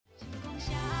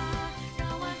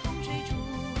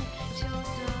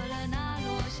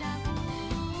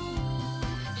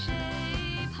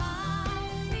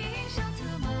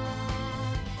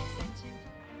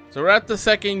So we're at the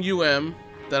second UM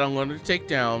that I'm going to take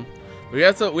down. We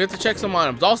have to check some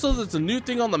items. Also, there's a new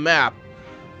thing on the map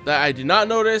that I did not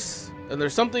notice, and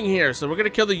there's something here. So we're gonna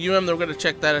kill the UM. Then we're gonna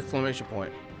check that exclamation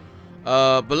point.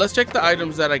 But let's check the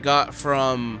items that I got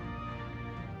from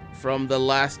the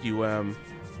last UM.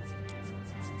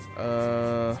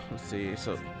 Let's see.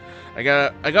 So I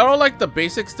got all like the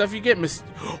basic stuff you get.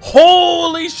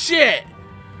 Holy shit!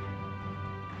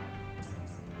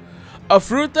 A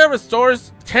fruit that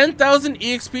restores 10,000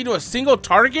 EXP to a single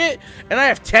target, and I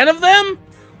have 10 of them?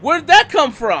 Where did that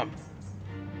come from?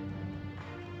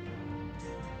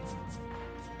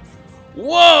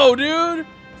 Whoa, dude!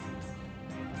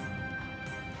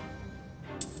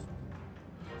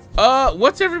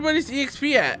 What's everybody's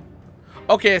EXP at?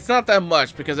 Okay, it's not that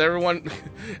much because everyone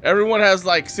has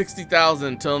like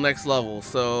 60,000 till next level,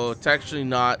 so it's actually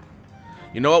not.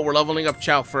 You know what? We're leveling up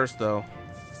Chow first, though.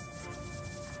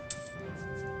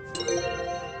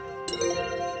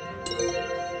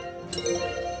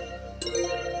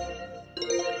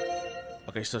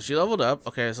 Okay, so she leveled up.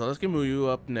 Okay, so let's get Muyu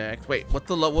up next. Wait, what's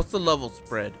the level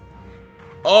spread?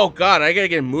 Oh god, I gotta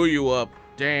get Muyu up.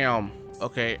 Damn.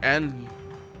 Okay, and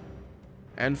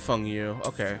Feng Yu.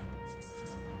 Okay.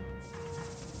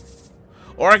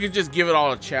 Or I could just give it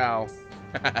all to Chow.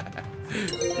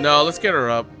 No, let's get her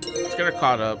up. Let's get her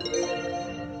caught up.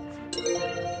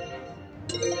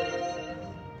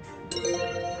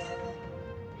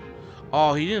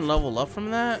 Oh, he didn't level up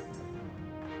from that?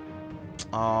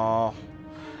 Oh.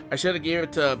 I should have gave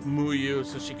it to Muyu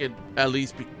so she could at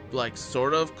least be like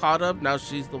sort of caught up. Now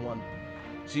she's the one.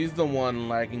 She's the one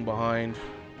lagging behind.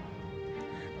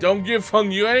 Don't give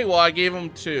Feng Yu any. Well, I gave him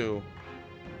 2.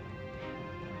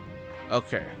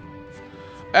 Okay.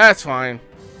 That's fine.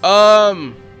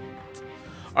 Alright,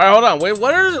 hold on. Wait,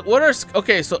 what are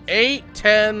okay, so 8,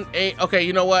 10, 8. Okay,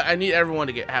 you know what? I need everyone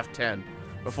to have 10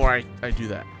 before I do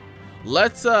that.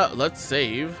 Let's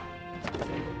save.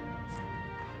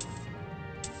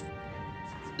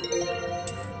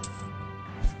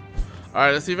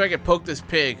 Alright, let's see if I can poke this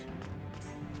pig.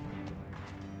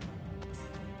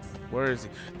 Where is he?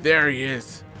 There he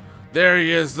is. There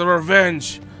he is, the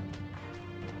revenge.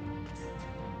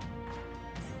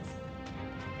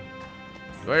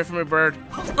 Go away from me, bird.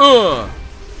 Alright,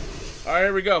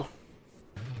 here we go.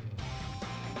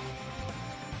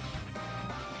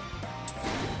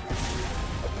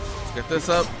 Let's get this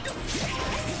up.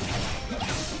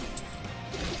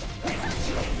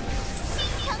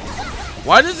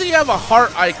 Why does he have a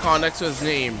heart icon next to his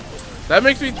name? That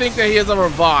makes me think that he has a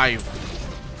revive.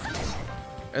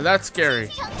 And that's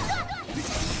scary.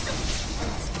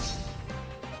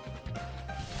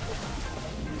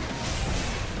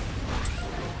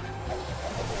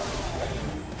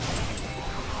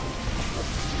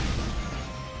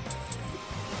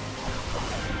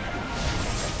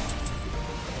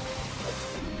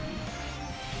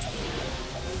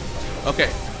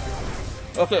 Okay.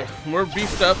 Okay, we're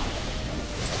beefed up.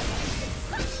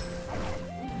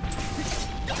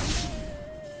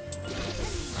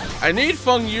 I need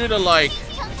Feng Yu to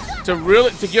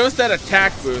to give us that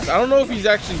attack boost. I don't know if he's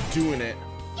actually doing it.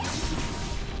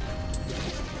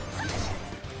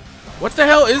 What the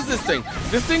hell is this thing?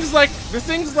 This thing's like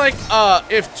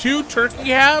if 2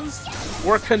 turkey halves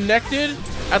were connected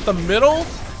at the middle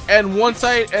and one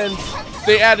side and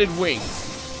they added wings.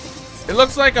 It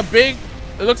looks like a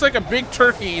big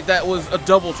turkey that was a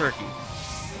double turkey.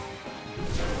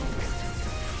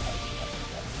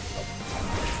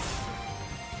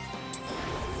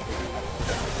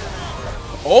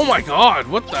 Oh my god,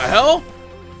 what the hell?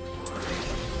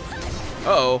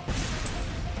 Uh-oh.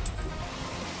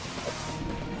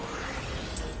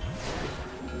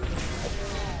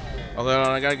 Hold on,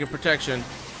 I gotta get protection.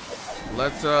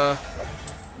 Let's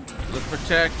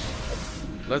protect.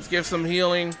 Let's give some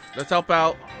healing. Let's help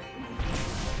out.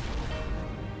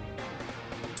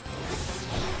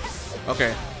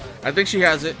 Okay. I think she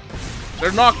has it.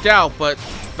 They're knocked out, but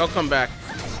they'll come back.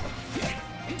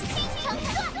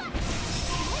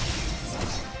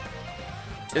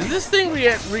 Is this thing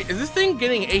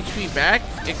getting HP back?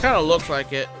 It kind of looks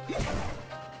like it.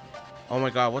 Oh my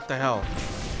god, what the hell?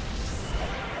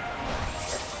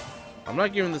 I'm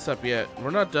not giving this up yet.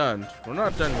 We're not done. We're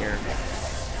not done here.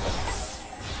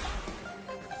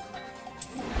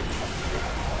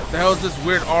 What the hell is this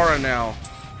weird aura now?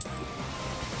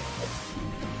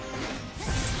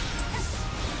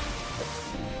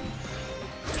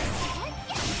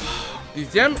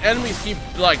 These damn enemies keep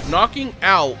like knocking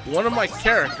out one of my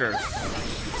characters.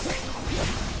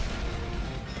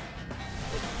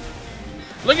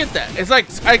 Look at that. It's like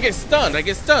I get stunned, I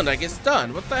get stunned, I get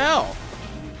stunned. What the hell?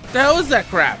 What the hell is that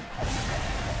crap?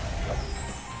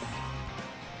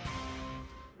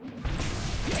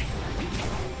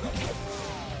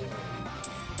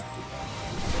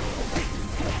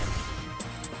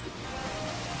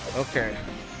 Okay.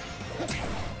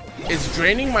 It's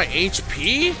draining my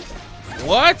HP?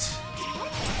 What?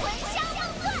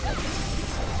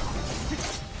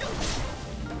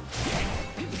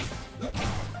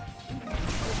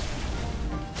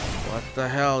 What the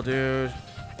hell, dude?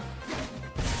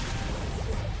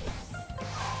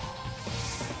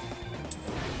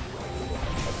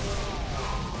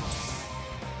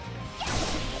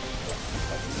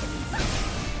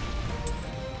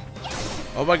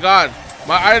 Oh my god,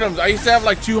 my items, I used to have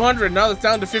like 200, now it's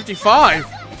down to 55.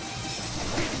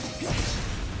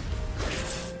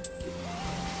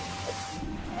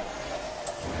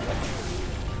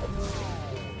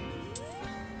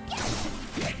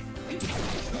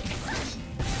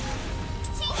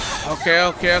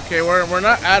 Okay, we're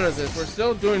not out of this. We're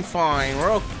still doing fine.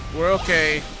 We're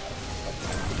okay.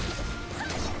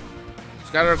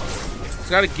 Just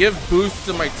gotta give boost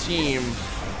to my team,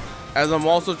 as I'm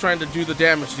also trying to do the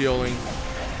damage dealing.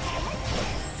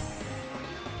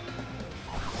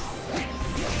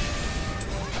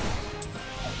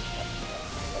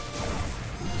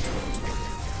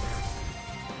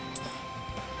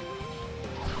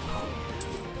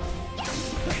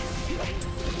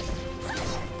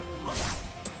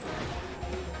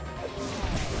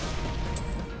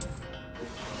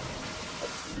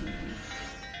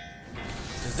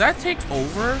 Does that take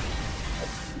over?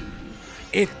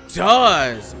 It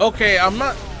does. Okay, I'm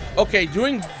not. Okay,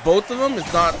 doing both of them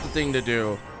is not the thing to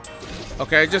do.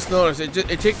 Okay, I just noticed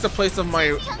it takes the place of my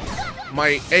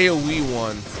AoE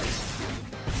one.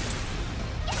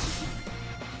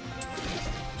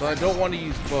 So I don't want to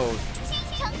use both.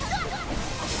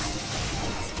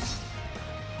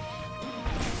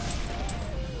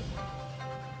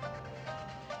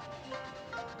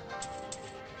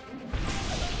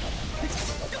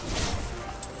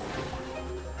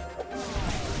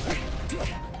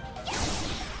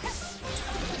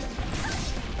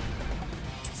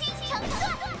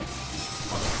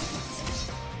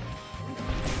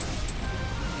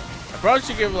 Probably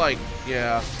should give like,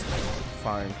 yeah,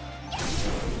 fine.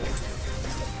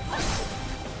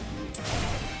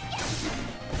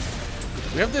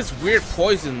 We have this weird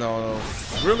poison though,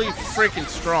 really freaking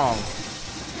strong.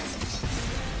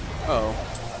 Uh-oh.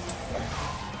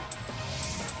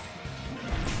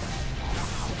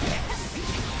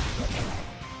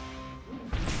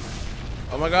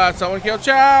 Oh my god, someone killed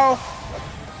Chow!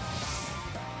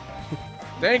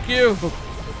 Thank you!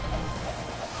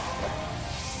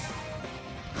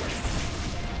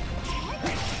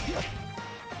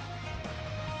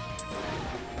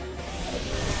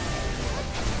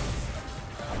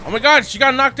 Oh my god, she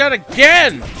got knocked out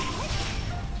again!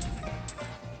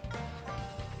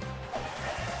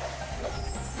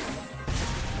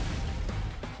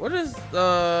 What is this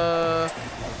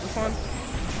one?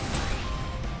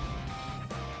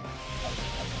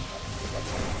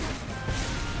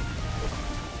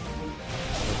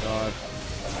 Oh god.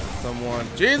 Someone.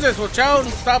 Jesus, will Chow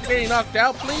stop getting knocked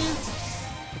out, please?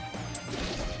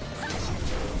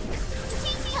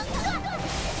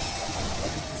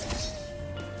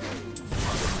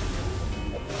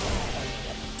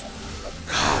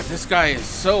 This guy is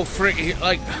so freaking,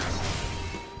 like,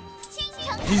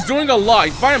 he's doing a lot.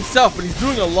 He's by himself, but he's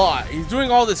doing a lot. He's doing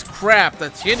all this crap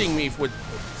that's hitting me with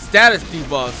status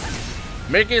debuffs,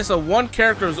 making it so one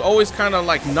character is always kind of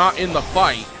like not in the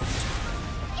fight,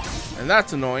 and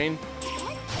that's annoying.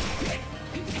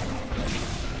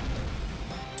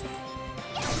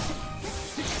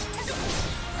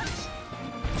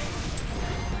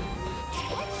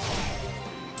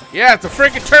 Yeah, it's a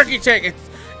freaking turkey tank.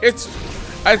 It's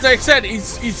as I said,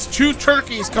 he's two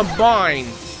turkeys combined.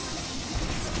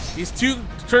 He's two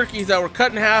turkeys that were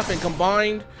cut in half and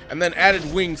combined, and then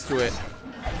added wings to it.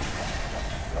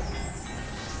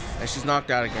 And she's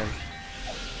knocked out again.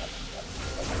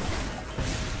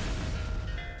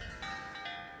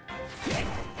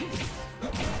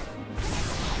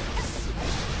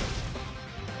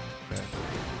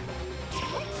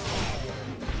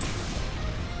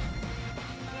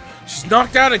 She's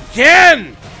knocked out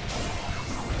again!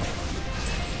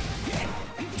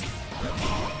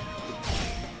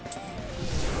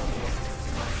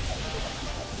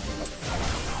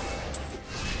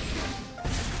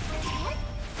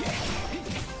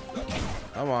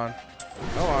 Come on.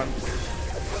 Come on.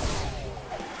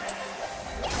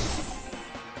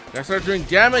 Gotta start doing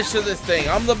damage to this thing.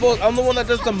 I'm the one that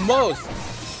does the most.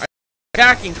 I'm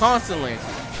attacking constantly.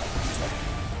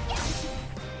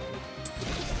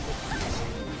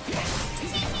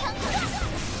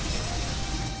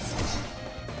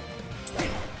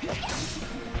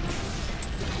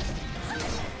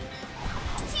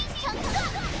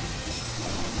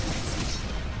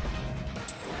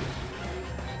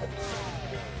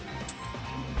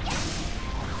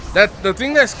 The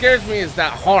thing that scares me is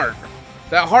that heart.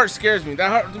 That heart scares me. That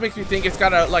heart makes me think it's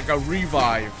got a like a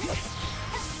revive.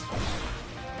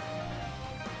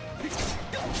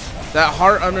 That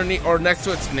heart underneath or next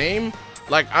to its name,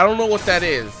 like I don't know what that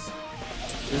is.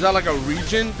 Is that like a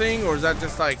region thing, or is that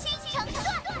just like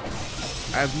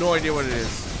I have no idea what it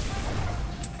is.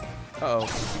 Uh-oh.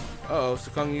 Uh-oh,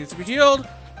 Sukong needs to be healed.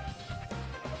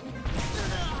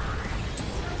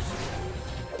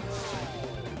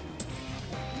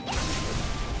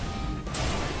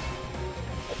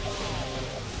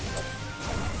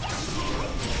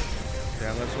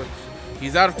 Damn, that's what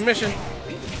he's out of commission.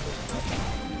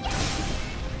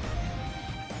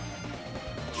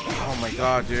 Oh my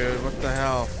god, dude, what the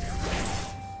hell?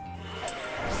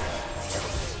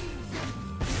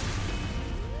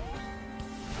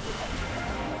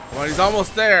 Well, he's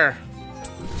almost there.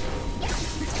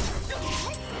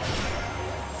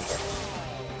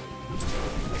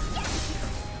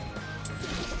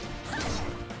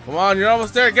 Come on, you're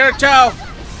almost there. Get it, Chow.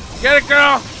 Get it,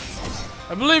 girl.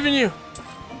 I believe in you.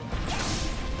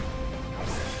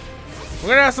 We're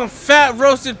gonna have some fat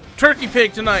roasted turkey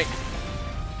pig tonight.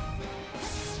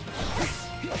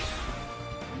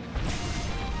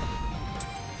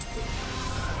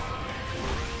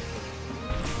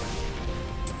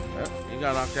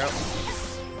 Got knocked out.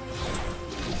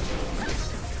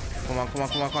 Come on, come on,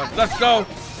 come on, come on. Let's go.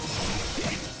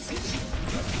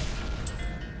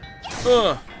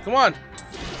 Come on.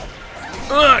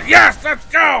 Yes, let's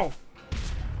go.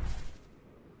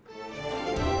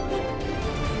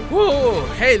 Whoa.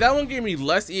 Hey, that one gave me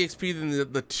less EXP than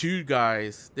the two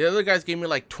guys. The other guys gave me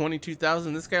like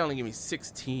 22,000. This guy only gave me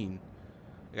 16.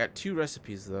 I got 2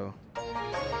 recipes though.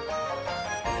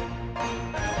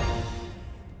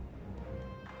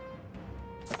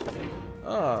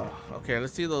 Oh, okay,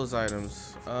 let's see those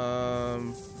items.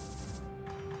 You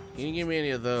didn't give me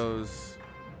any of those.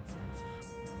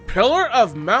 Pillar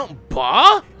of Mount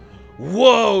Ba?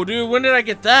 Whoa, dude, when did I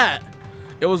get that?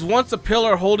 It was once a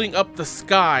pillar holding up the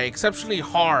sky, exceptionally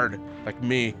hard, like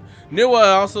me.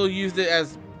 Niwa also used it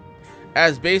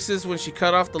as basis when she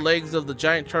cut off the legs of the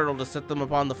giant turtle to set them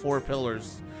upon the 4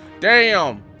 pillars.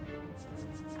 Damn!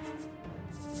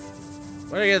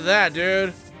 Where'd I get that,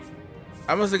 dude?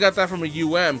 I must have got that from a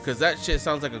because that shit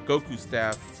sounds like a Goku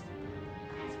staff.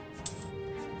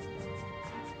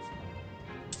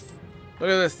 Look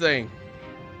at this thing.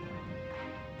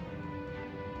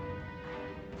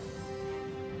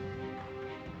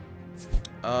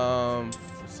 Let's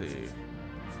see.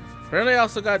 Apparently I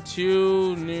also got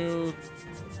 2 new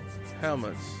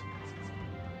helmets.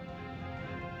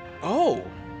 Oh!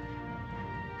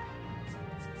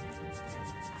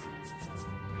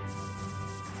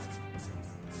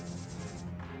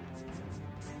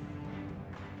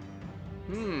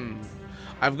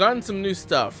 I've gotten some new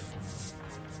stuff.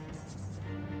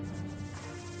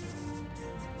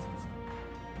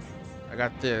 I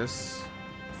got this.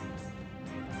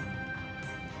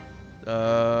 It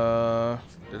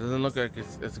doesn't look like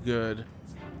it's good.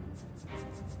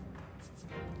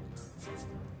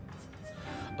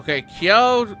 Okay,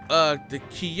 the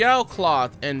Kiao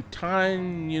cloth and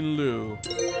Tan Yin Lu.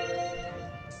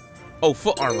 Oh,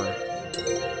 foot armor.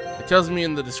 It tells me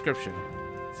in the description.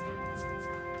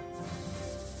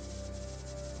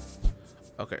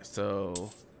 Okay, so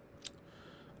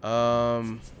yeah,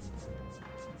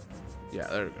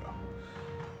 there we go.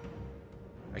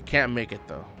 I can't make it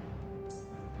though.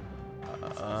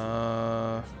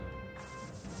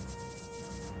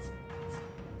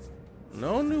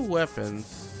 No new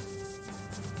weapons.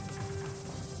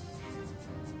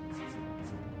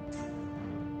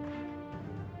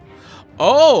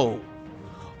 Oh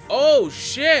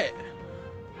shit.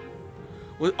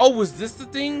 Was this the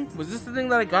thing? Was this the thing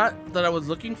that I got that I was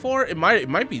looking for? It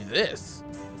might be this.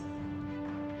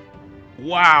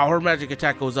 Wow, her magic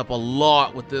attack goes up a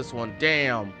lot with this one.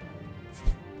 Damn.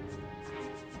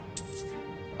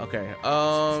 Okay.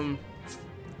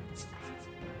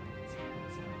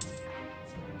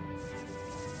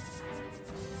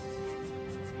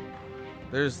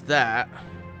 There's that.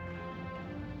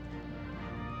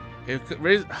 It could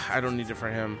raise. I don't need it for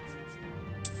him.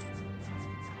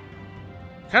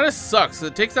 Kind of sucks.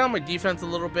 It takes down my defense a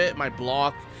little bit, my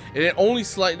block, and it only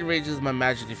slightly raises my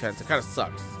magic defense. It kind of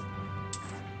sucks.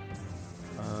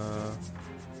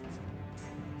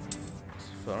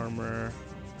 Armor.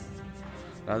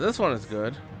 Now this one is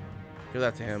good. Give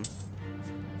that to him.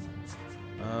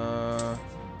 I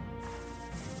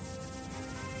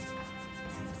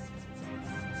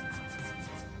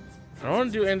don't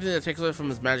want to do anything that takes away from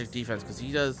his magic defense because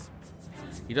he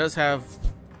does have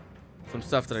some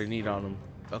stuff that I need on him.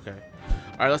 Okay.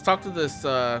 right, let's talk to this.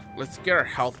 Let's get our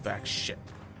health back. Shit.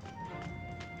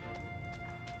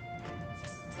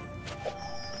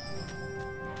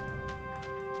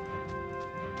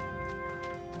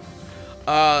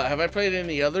 Have I played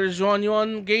any other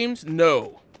Xuan-Yuan games?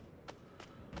 No.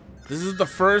 This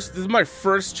is my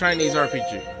first Chinese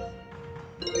RPG.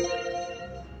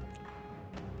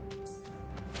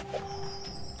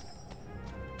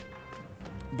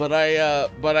 But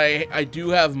I do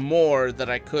have more that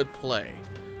I could play.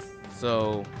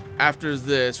 So after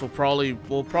this, we'll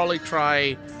probably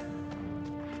try.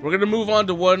 We're gonna move on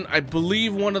to one, I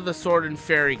believe, one of the Sword and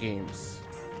Fairy games.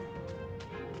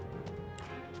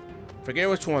 Forget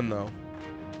which one though.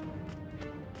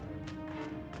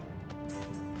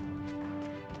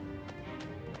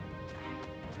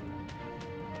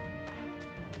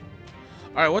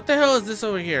 All right, what the hell is this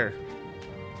over here?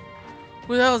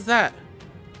 Who the hell is that?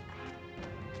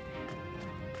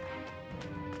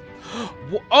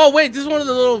 Oh wait, this is one of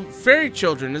the little fairy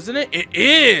children, isn't it? It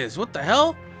is. What the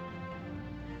hell?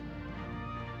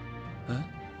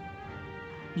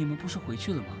 你们不是回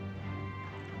去了吗？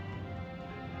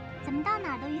怎么到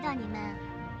哪儿都遇到你们？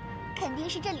肯定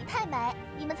是这里太美，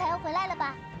你们才要回来了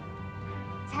吧？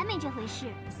才没这回事！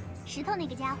石头那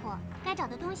个家伙，该找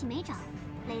的东西没找，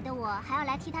累得我还要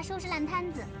来替他收拾烂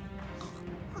摊子。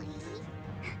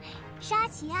是阿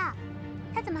奇啊，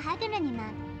他怎么还跟着你们？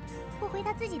不回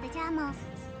他自己的家吗？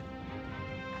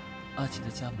阿奇的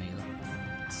家没了，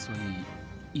所以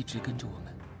一直跟着我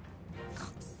们。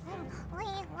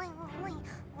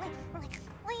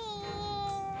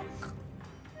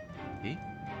 咦，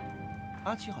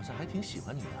阿奇好像还挺喜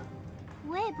欢你的。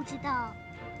我也不知道，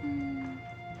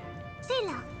对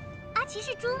了，阿奇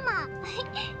是猪吗？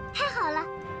太好了，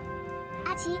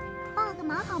阿奇，帮我个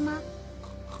忙好吗？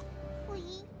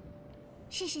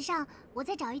事实上，我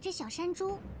在找一只小山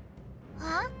猪。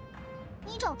啊？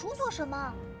你找猪做什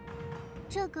么？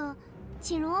这个，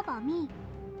请容我保密。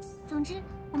总之，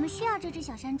我们需要这只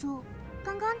小山猪。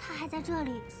刚刚它还在这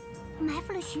里，埋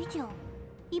伏了许久。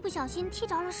 一不小心踢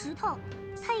着了石头，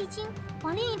他已经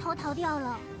往另一头逃掉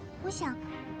了。我想，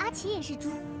阿奇也是猪，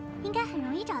应该很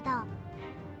容易找到。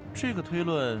这个推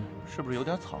论是不是有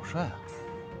点草率啊？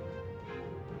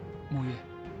木月，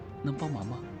能帮忙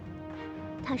吗？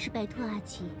他是拜托阿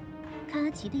奇，看阿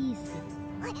奇的意思。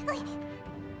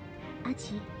阿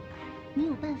奇，你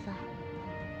有办法？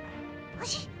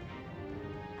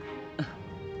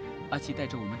阿奇带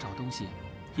着我们找东西，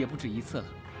也不止一次了。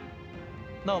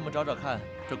 那我们找找看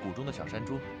这谷中的小山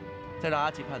猪，再让阿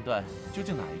奇判断究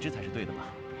竟哪一只才是对的吧。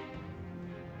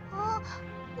啊，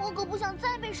我可不想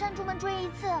再被山猪们追一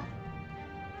次。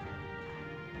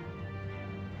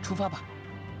出发吧。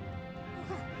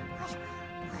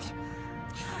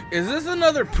Is this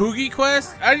another Poogie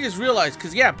quest? I just realized,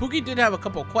 because yeah, Poogie did have a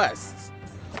couple quests.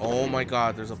 Oh my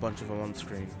god, there's a bunch of them on the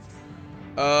screen.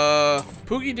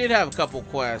 Poogie did have a couple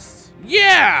quests.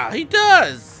 Yeah, he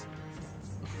does!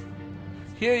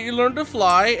 Here, you learn to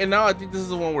fly, and now I think this is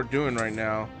the one we're doing right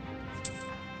now.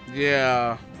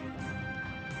 Yeah.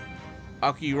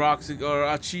 Achi rocks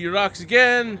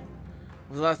again.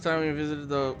 Was the last time we visited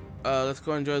the, let's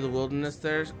go enjoy the wilderness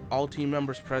there. All team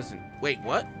members present. Wait,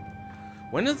 what?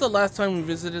 When is the last time we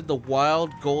visited the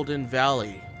wild Golden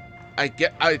Valley? I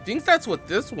think that's what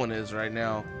this one is right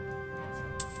now.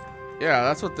 Yeah,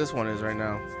 that's what this one is right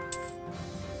now.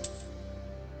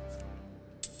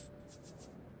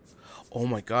 Oh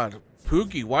my god.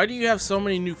 Poogie, why do you have so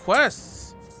many new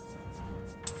quests?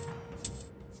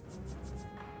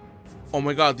 Oh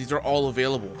my god, these are all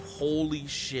available. Holy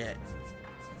shit.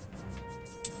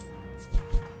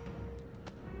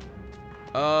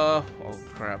 Oh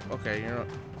crap. Okay, you know,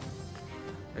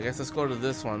 I guess let's go to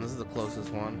this one. This is the closest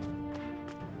one.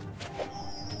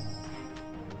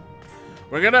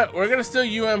 We're gonna still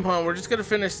hunt. We're just gonna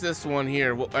finish this one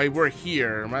here. We're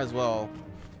here. Might as well.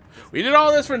 We did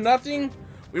all this for nothing.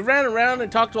 We ran around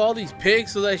and talked to all these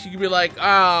pigs so that she could be like,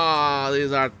 ah,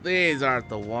 these aren't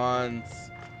the ones.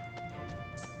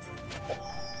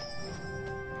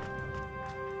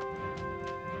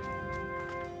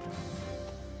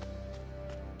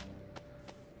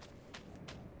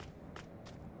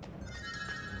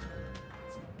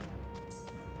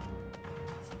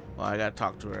 Well, I gotta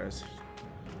talk to her as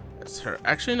her.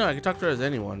 Actually, no, I can talk to her as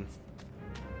anyone.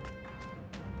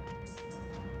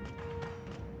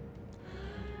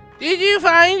 Did you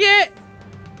find it?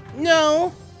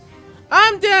 No.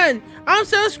 I'm done. I'm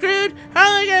so screwed. How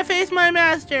am I gonna face my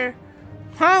master?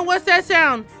 Huh? What's that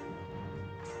sound?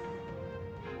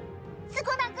 司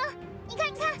空大哥，你看，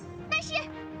那是。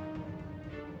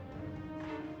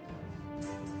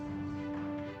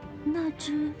那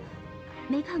只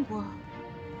没看过。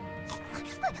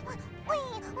喂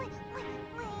喂喂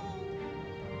喂！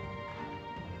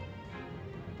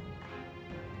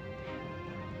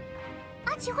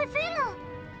阿奇会飞了？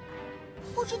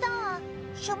不知道啊，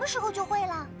什么时候就会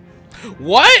了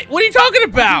What? What are you talking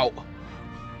about?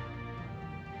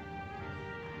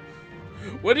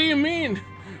 What do you mean?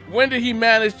 When did he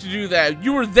manage to do that?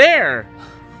 You were there.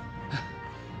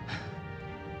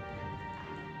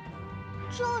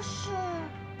 这是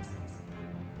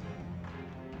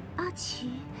阿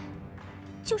奇，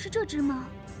就是这只吗？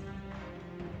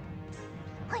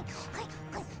喂喂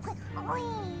喂喂喂！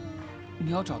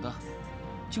你要找的，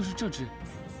就是这只。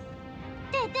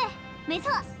对对，没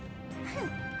错。哼，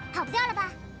跑不掉了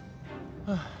吧？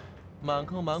唉，满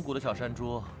坑满谷的小山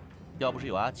猪，要不是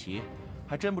有阿奇，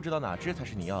还真不知道哪只才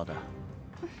是你要的。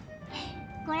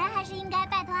果然还是应该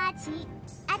拜托阿奇。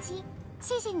阿奇，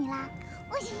谢谢你啦！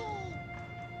喂。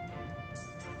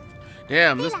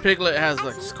 Damn, this piglet has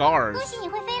like 恭 scars. 喜你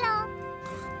会飞了！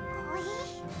喂，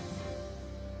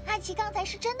阿奇刚才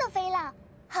是真的飞了，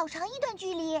好长一段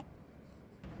距离。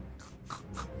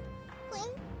喂，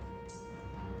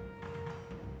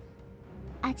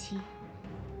阿奇，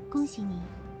恭喜你。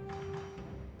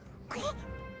喂，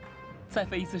再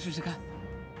飞一次试试看。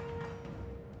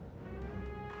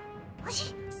喂。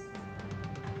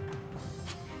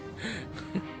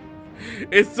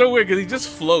 It's so weird because he just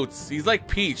floats. He's like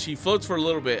Peach. He floats for a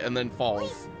little bit and then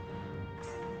falls.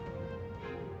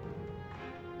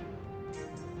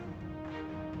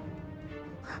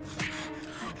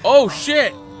 Oh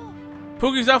shit!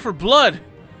 Poogie's out for blood.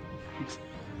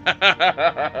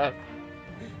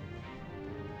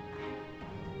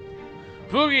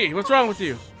 Poogie, what's wrong with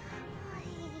you?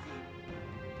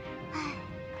 唉，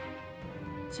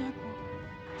结果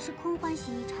是空欢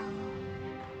喜一场啊。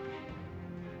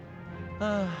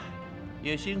 唉，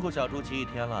也辛苦小猪骑一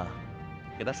天了，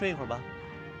给他睡一会儿吧。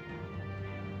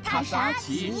他是阿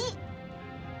奇。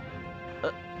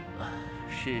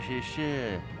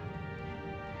是。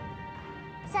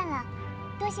算了，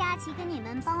多谢阿奇跟你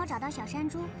们帮我找到小山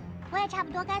猪，我也差不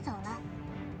多该走了。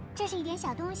这是一点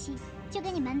小东西，就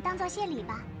给你们当做谢礼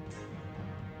吧。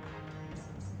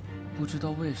不知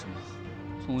道为什么，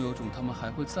总有种他们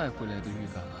还会再回来的预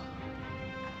感啊。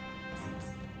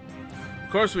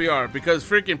 Of course we are, because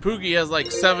freaking Poogie has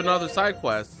like 7 other side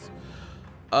quests.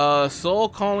 Soul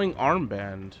Calling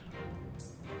Armband.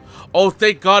 Oh,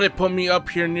 thank God it put me up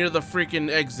here near the freaking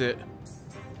exit.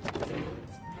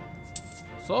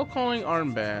 Soul Calling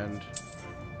Armband.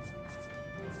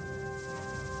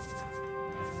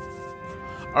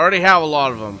 I already have a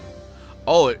lot of them.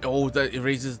 Oh, that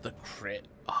raises the crit.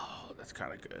 Oh, that's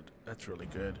kind of good. That's really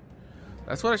good.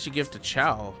 That's what I should give to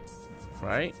Chow,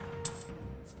 right?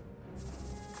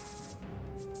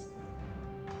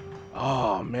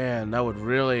 Oh man, that would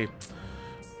really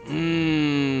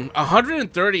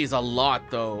 130 is a lot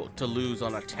though to lose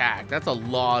on attack. That's a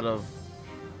lot of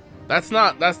that's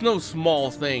no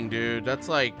small thing, dude. That's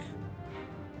like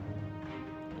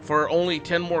for only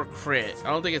 10 more crit. I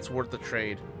don't think it's worth the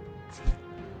trade.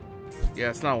 Yeah,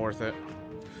 it's not worth it.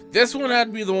 This one had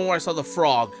to be the one where I saw the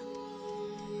frog.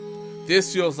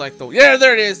 This feels like the yeah,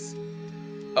 there it is.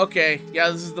 Okay, yeah,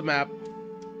 this is the map.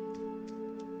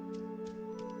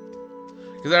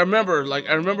 Cause I remember like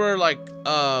a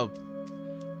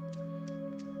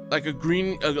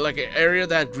green like an area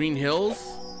that had green hills,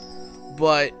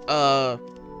 but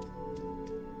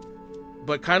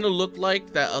kind of looked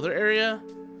like that other area.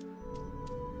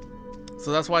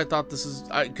 So that's why I thought this is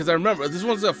because I remember this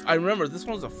one's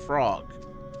a frog.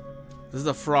 This is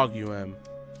a frog UM.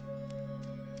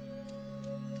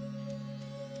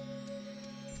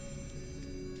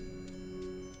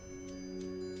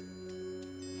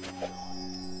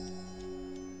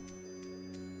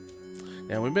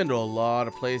 And we've been to a lot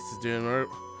of places, dude.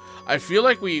 I feel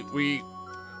like we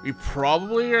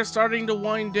probably are starting to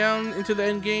wind down into the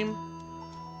end game,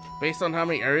 based on how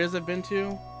many areas I've been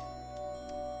to.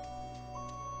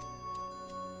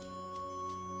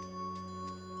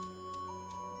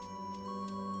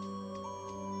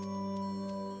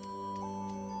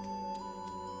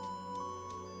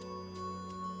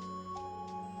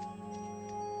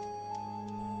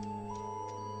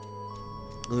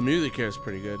 The music here is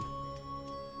pretty good.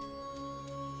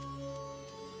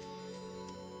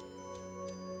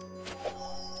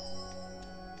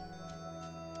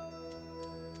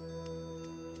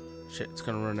 Shit, it's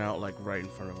gonna run out like right in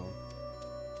front of him.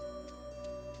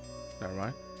 Never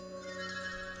mind.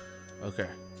 Okay.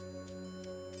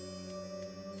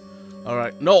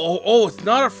 Alright. No, oh, it's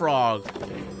not a frog.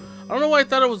 I don't know why I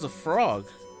thought it was a frog.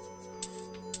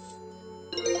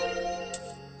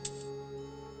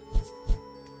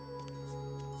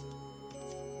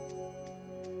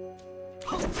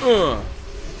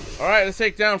 Alright, let's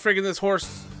take down freaking this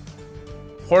horse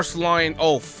line.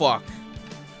 Oh, fuck.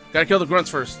 Gotta kill the grunts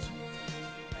first.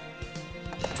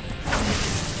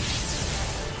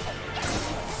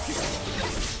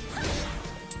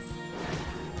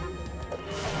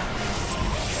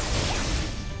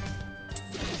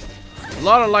 A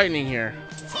lot of lightning here.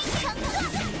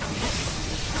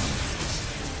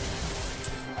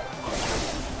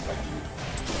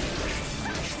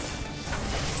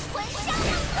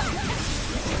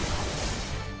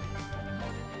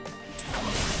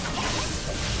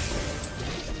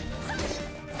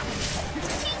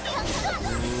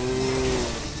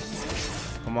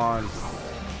 Come on.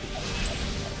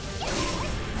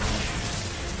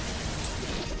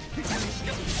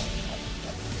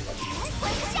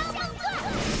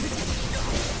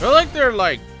 I feel like they're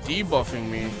like debuffing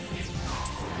me.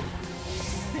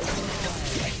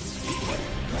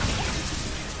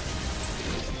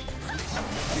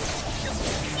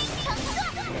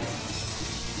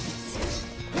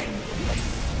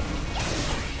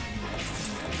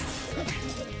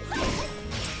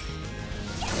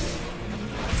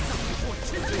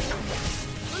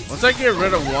 Once I get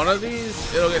rid of one of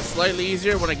these, it'll get slightly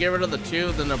easier. When I get rid of the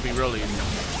two, then it'll be real easy.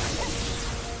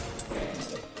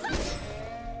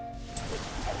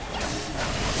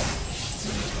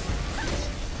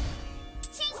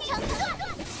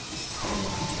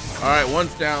 Alright,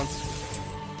 one's down.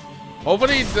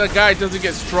 Hopefully the guy doesn't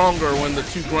get stronger when the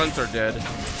two grunts are dead.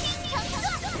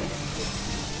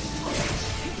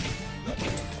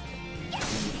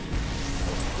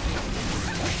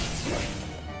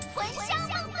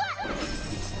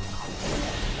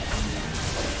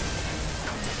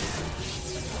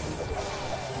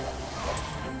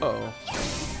 Uh-oh.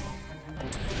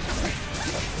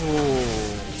 Oh.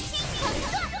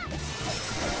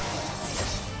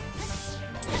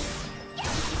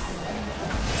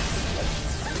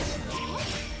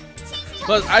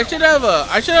 But I should have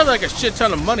like a shit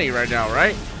ton of money right now,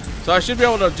 right? So I should be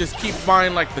able to just keep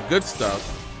buying like the good stuff.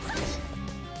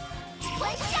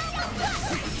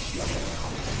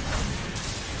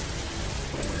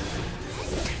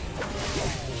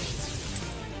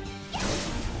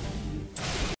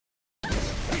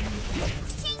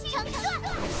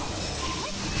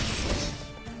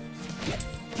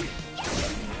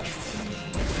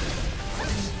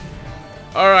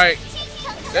 All right,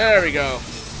 there we go.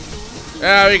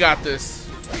 Yeah, we got this.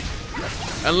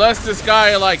 Unless this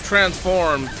guy like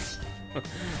transforms.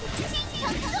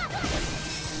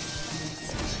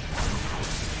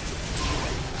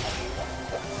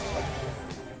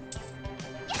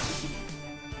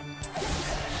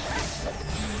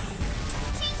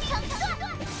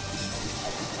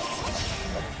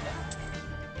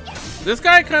 This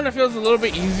guy kind of feels a little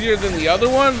bit easier than the other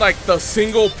one, like the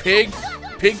single pig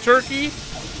turkey.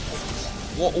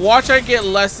 Watch I get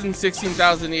less than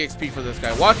 16,000 EXP for this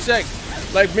guy. Watch that.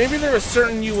 Like maybe there were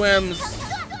certain UMs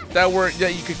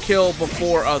that you could kill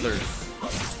before others.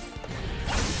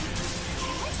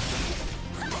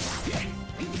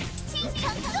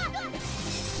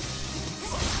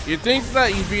 You'd think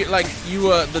that you'd be like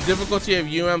the difficulty of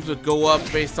UMs would go up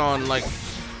based on like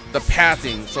the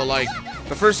pathing. So like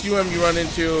the first UM you run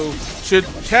into should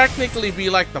technically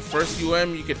be like the first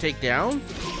UM you could take down.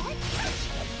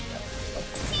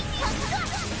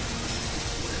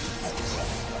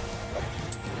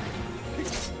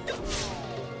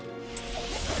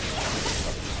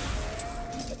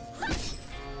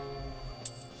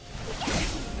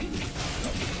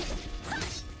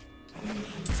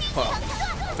 Huh.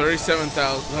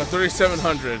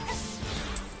 3,700.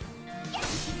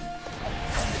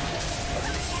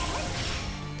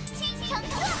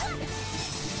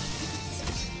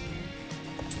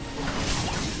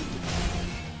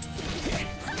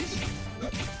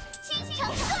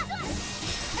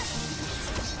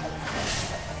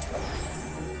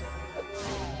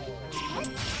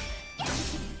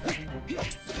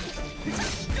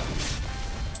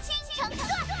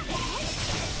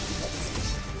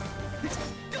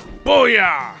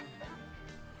 Booyah!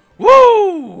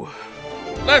 Woo!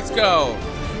 Let's go.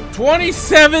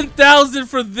 27,000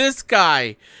 for this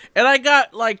guy. And I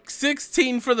got like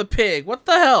 16 for the pig. What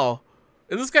the hell?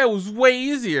 And this guy was way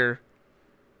easier.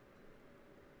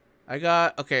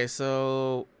 Okay,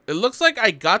 so it looks like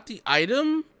I got the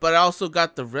item, but I also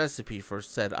got the recipe for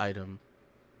said item.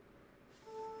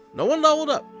 No one leveled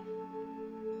up.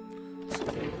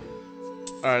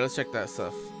 Alright, let's check that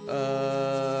stuff.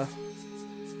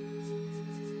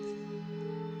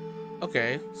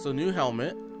 Okay, so new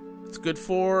helmet. It's good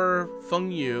for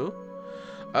Feng Yu.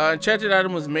 Enchanted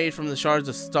item was made from the shards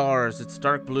of stars. It's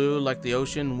dark blue like the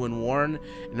ocean when worn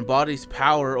and embodies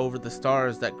power over the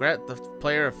stars that grant the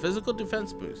player a physical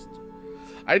defense boost.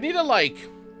 I need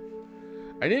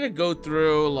to go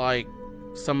through like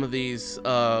some of these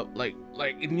like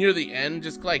near the end,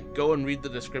 just like go and read the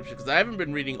description because I haven't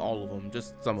been reading all of them,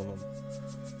 just some of them.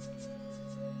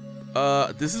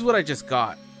 This is what I just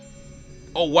got.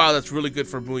 Oh wow, that's really good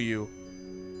for Muyu.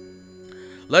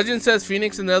 Legend says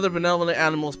Phoenix and the other benevolent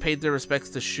animals paid their respects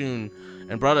to Shun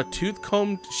and brought a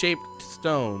tooth-comb-shaped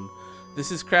stone.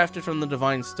 This is crafted from the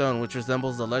divine stone, which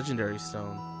resembles the legendary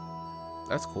stone.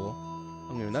 That's cool.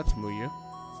 I mean, that's Muyu.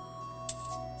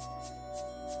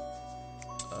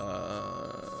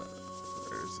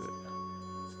 Where is it?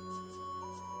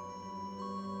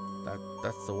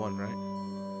 That's the one, right?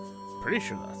 Pretty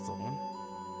sure that's the one.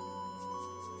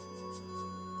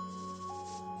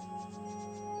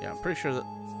 Yeah, I'm pretty sure that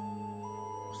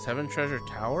 7 Treasure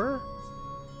Tower?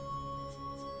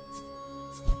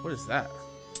 What is that?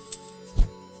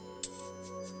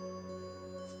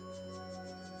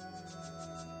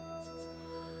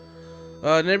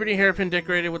 Neighboring hairpin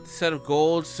decorated with a set of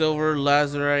gold, silver,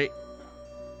 lazurite,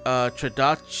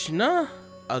 tridachna,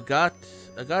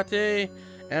 agate,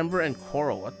 amber, and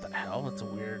coral. What the hell? That's a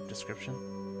weird description.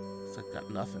 It's like got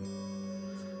nothing.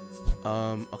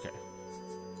 Okay.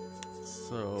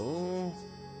 So,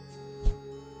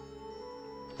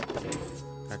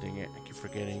 God dang it, I keep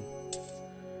forgetting.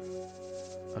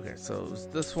 Okay, so it's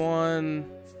this one.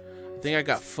 I think I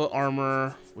got foot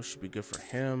armor, which should be good for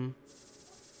him.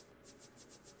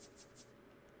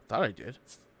 Thought I did.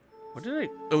 What did I?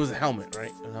 It was a helmet,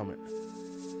 right? A helmet.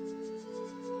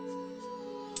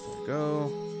 There we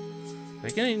go.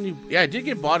 Did I get any new? Yeah, I did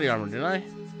get body armor, didn't I?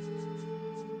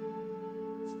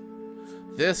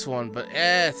 This one, but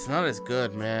it's not as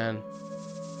good, man.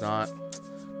 It's not.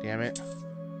 Damn it.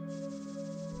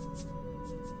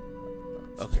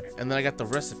 Okay, and then I got the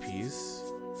recipes.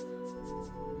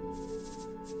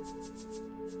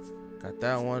 Got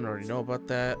that one. Already know about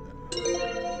that.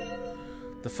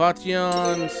 The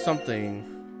Fatian something.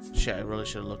 Shit, I really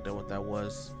should have looked at what that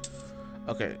was.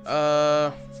 Okay.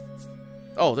 Oh,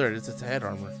 there it is. It's a head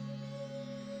armor.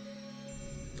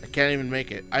 I can't even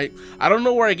make it. I don't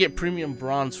know where I get premium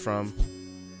bronze from.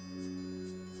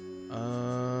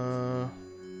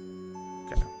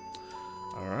 Okay.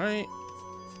 All right.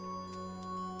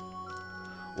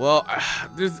 Well,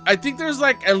 I think there's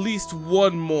like at least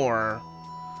one more.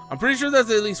 I'm pretty sure there's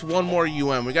at least one more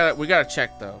UM. We gotta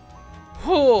check though.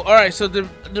 Whew. All right. So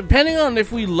depending on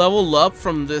if we level up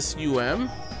from this UM,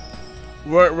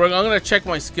 I'm gonna check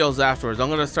my skills afterwards. I'm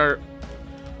gonna start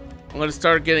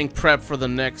getting prepped for the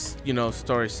next,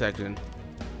 story section.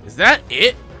 Is that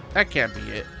it? That can't be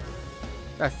it.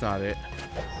 That's not it.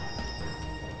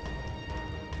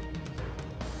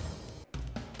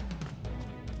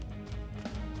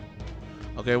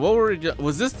 Okay, what were we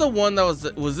was this the one that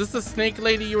was this the snake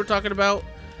lady you were talking about?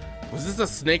 Was this the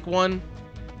snake one?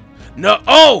 No.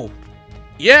 Oh!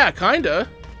 Yeah, kinda.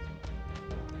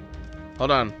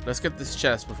 Hold on. Let's get this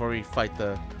chest before we fight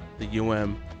the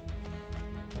UM.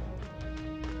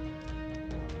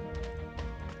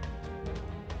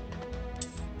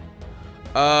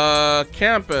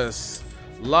 Campus,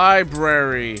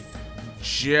 library,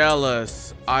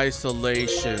 jealous,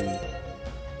 isolation.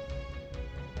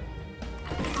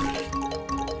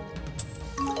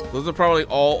 Those are probably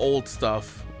all old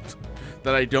stuff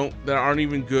that aren't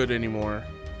even good anymore.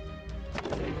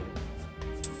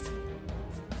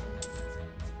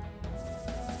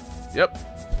 Yep.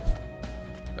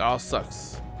 It all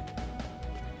sucks.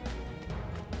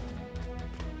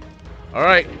 All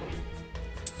right.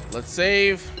 Let's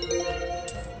save.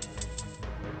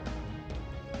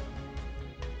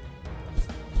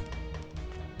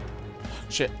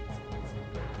 Shit.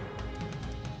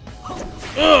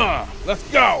 Ugh, let's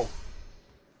go.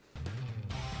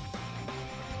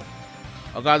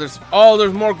 Oh god, there's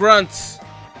more grunts.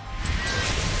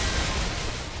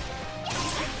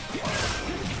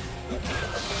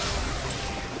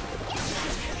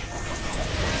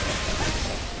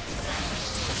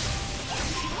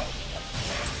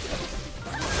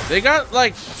 They got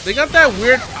that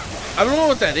weird, I don't know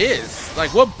what that is.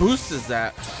 Like, what boost is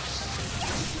that?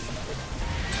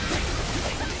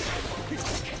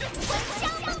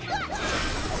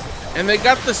 And they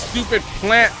got the stupid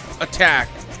plant attack.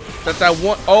 That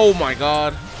one, oh my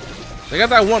god. They got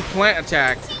that one plant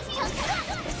attack.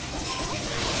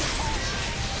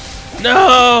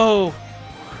 No!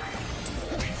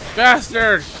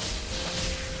 Bastard!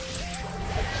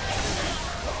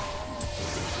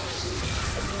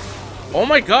 Oh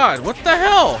my god, what the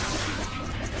hell?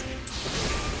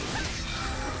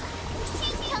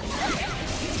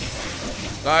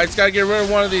 Guys, gotta get rid of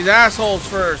one of these assholes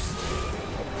first.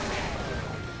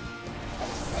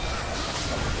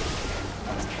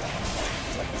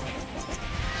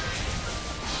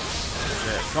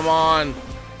 Shit, come on.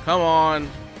 Come on.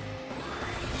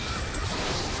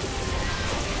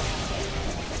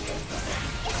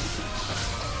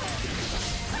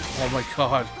 Oh my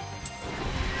god.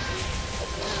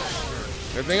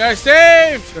 Good thing I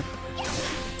saved!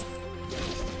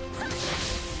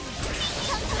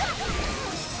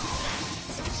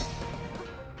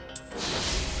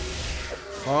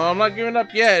 Oh, I'm not giving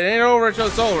up yet. It ain't over until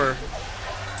it's over.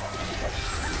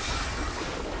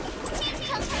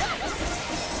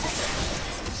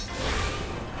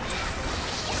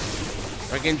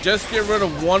 If I can just get rid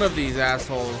of one of these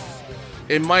assholes,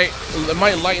 it might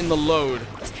lighten the load.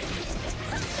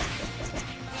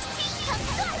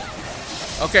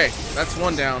 Okay, that's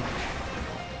one down.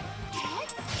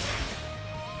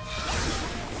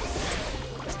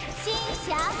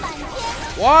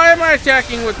 Why am I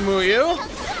attacking with Muyu?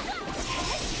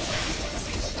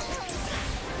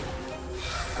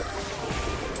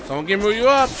 Someone get Muyu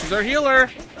up. She's our healer.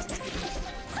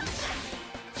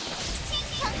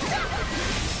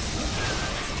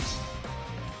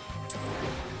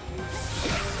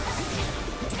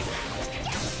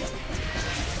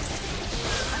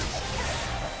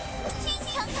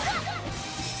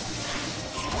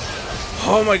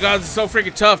 Oh my god, this is so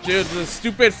freaking tough, dude. The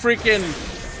stupid freaking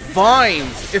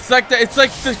vines. It's like the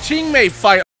Chingmei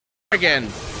fight again.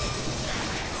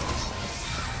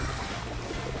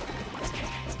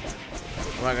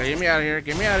 Oh my god, get me out of here.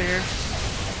 Get me out of here.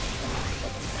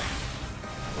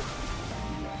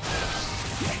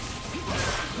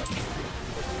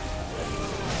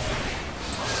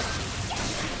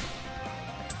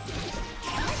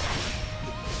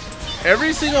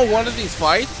 Every single one of these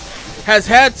fights has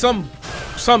had some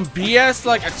BS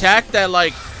like attack that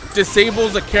like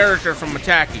disables a character from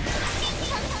attacking.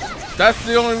 That's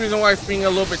the only reason why it's being a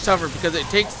little bit tougher, because it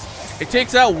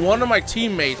takes out one of my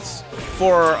teammates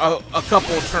for a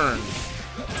couple of turns.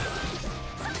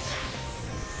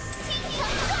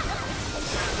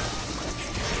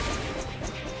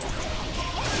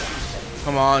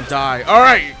 Come on, die.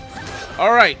 Alright.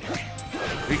 Alright.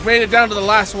 We've made it down to the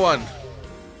last one.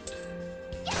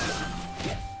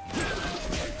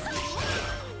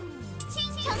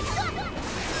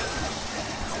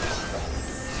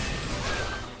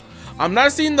 I'm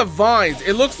not seeing the vines.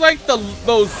 It looks like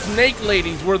those snake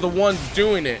ladies were the ones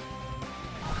doing it.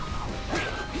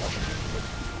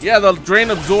 Yeah, the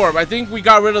drain absorb. I think we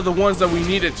got rid of the ones that we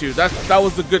needed to. That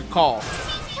was a good call.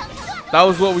 That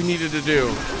was what we needed to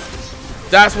do.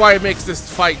 That's why it makes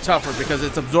this fight tougher, because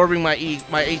it's absorbing my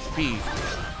HP.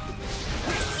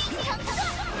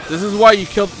 This is why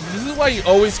you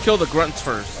always kill the grunts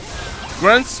first.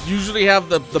 Grunts usually have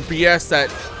the BS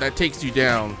that takes you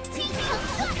down.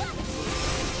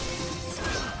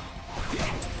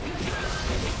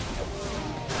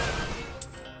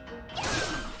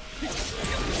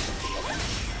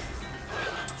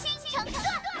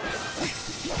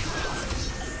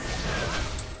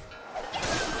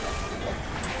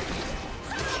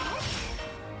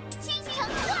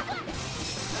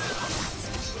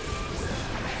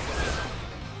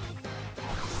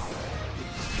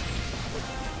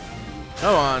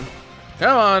 Come on.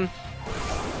 Come on.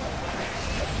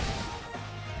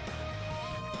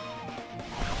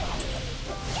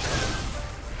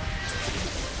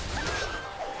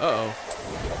 Uh-oh.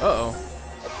 Uh-oh.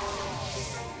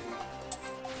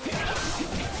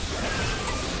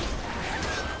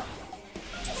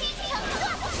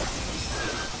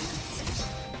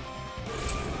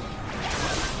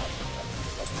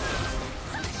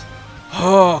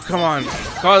 Oh, come on.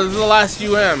 God, this is the last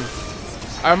UM.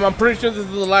 I'm pretty sure this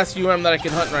is the last UM that I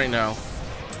can hunt right now.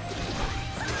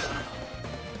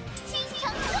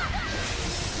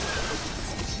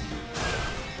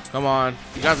 Come on.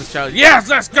 You got this challenge. Yes,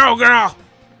 let's go, girl!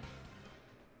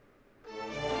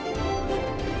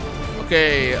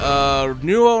 Okay,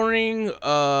 Nuo ring,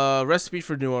 recipe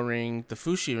for Nuo ring, the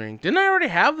Fushi ring. Didn't I already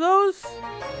have those?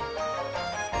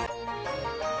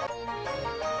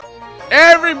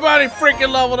 Everybody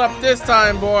freaking leveled up this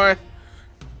time, boy.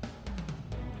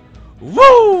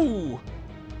 Woo!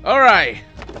 Alright.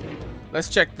 Let's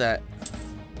check that.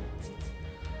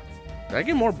 Did I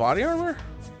get more body armor?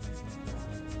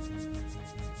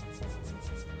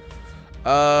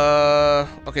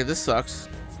 Okay, this sucks.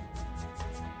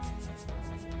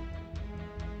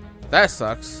 That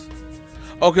sucks.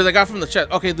 Oh, because I got from the chest.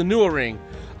 Okay, the Nuo ring.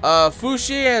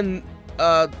 Fushi and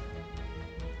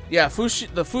yeah,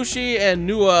 the Fushi and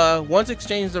Nua once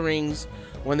exchanged the rings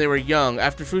when they were young.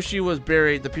 After Fushi was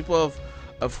buried, the people of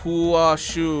of Hua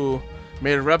Shu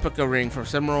made a replica ring from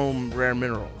several rare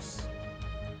minerals.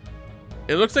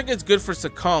 It looks like it's good for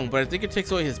Sekong, but I think it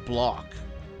takes away his block.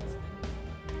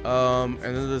 And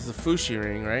then there's the Fushi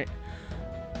ring, right?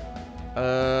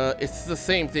 It's the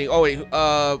same thing. Oh wait,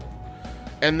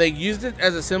 and they used it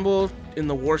as a symbol in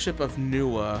the worship of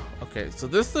Nua. Okay, so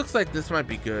this looks like this might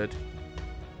be good.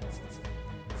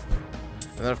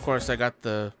 And then of course I got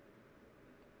the...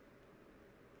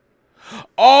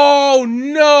 Oh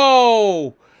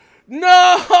no!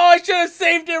 No! I should have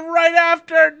saved it right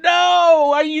after!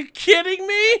 No! Are you kidding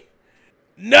me?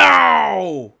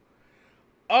 No!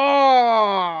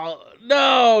 Oh,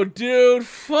 no, dude.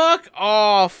 Fuck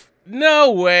off.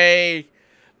 No way.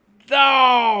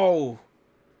 No!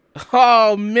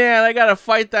 Oh man, I gotta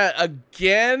fight that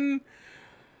again?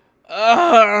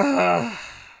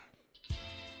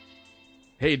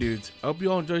 Hey dudes, I hope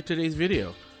you all enjoyed today's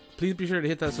video. Please be sure to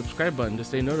hit that subscribe button to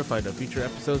stay notified of future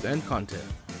episodes and content.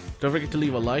 Don't forget to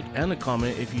leave a like and a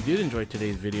comment if you did enjoy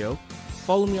today's video.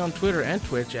 Follow me on Twitter and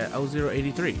Twitch at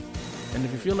L083. And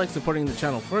if you feel like supporting the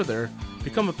channel further,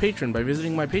 become a patron by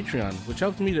visiting my Patreon, which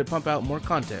helps me to pump out more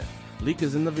content. Link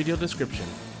is in the video description.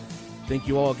 Thank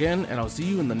you all again, and I'll see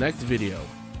you in the next video.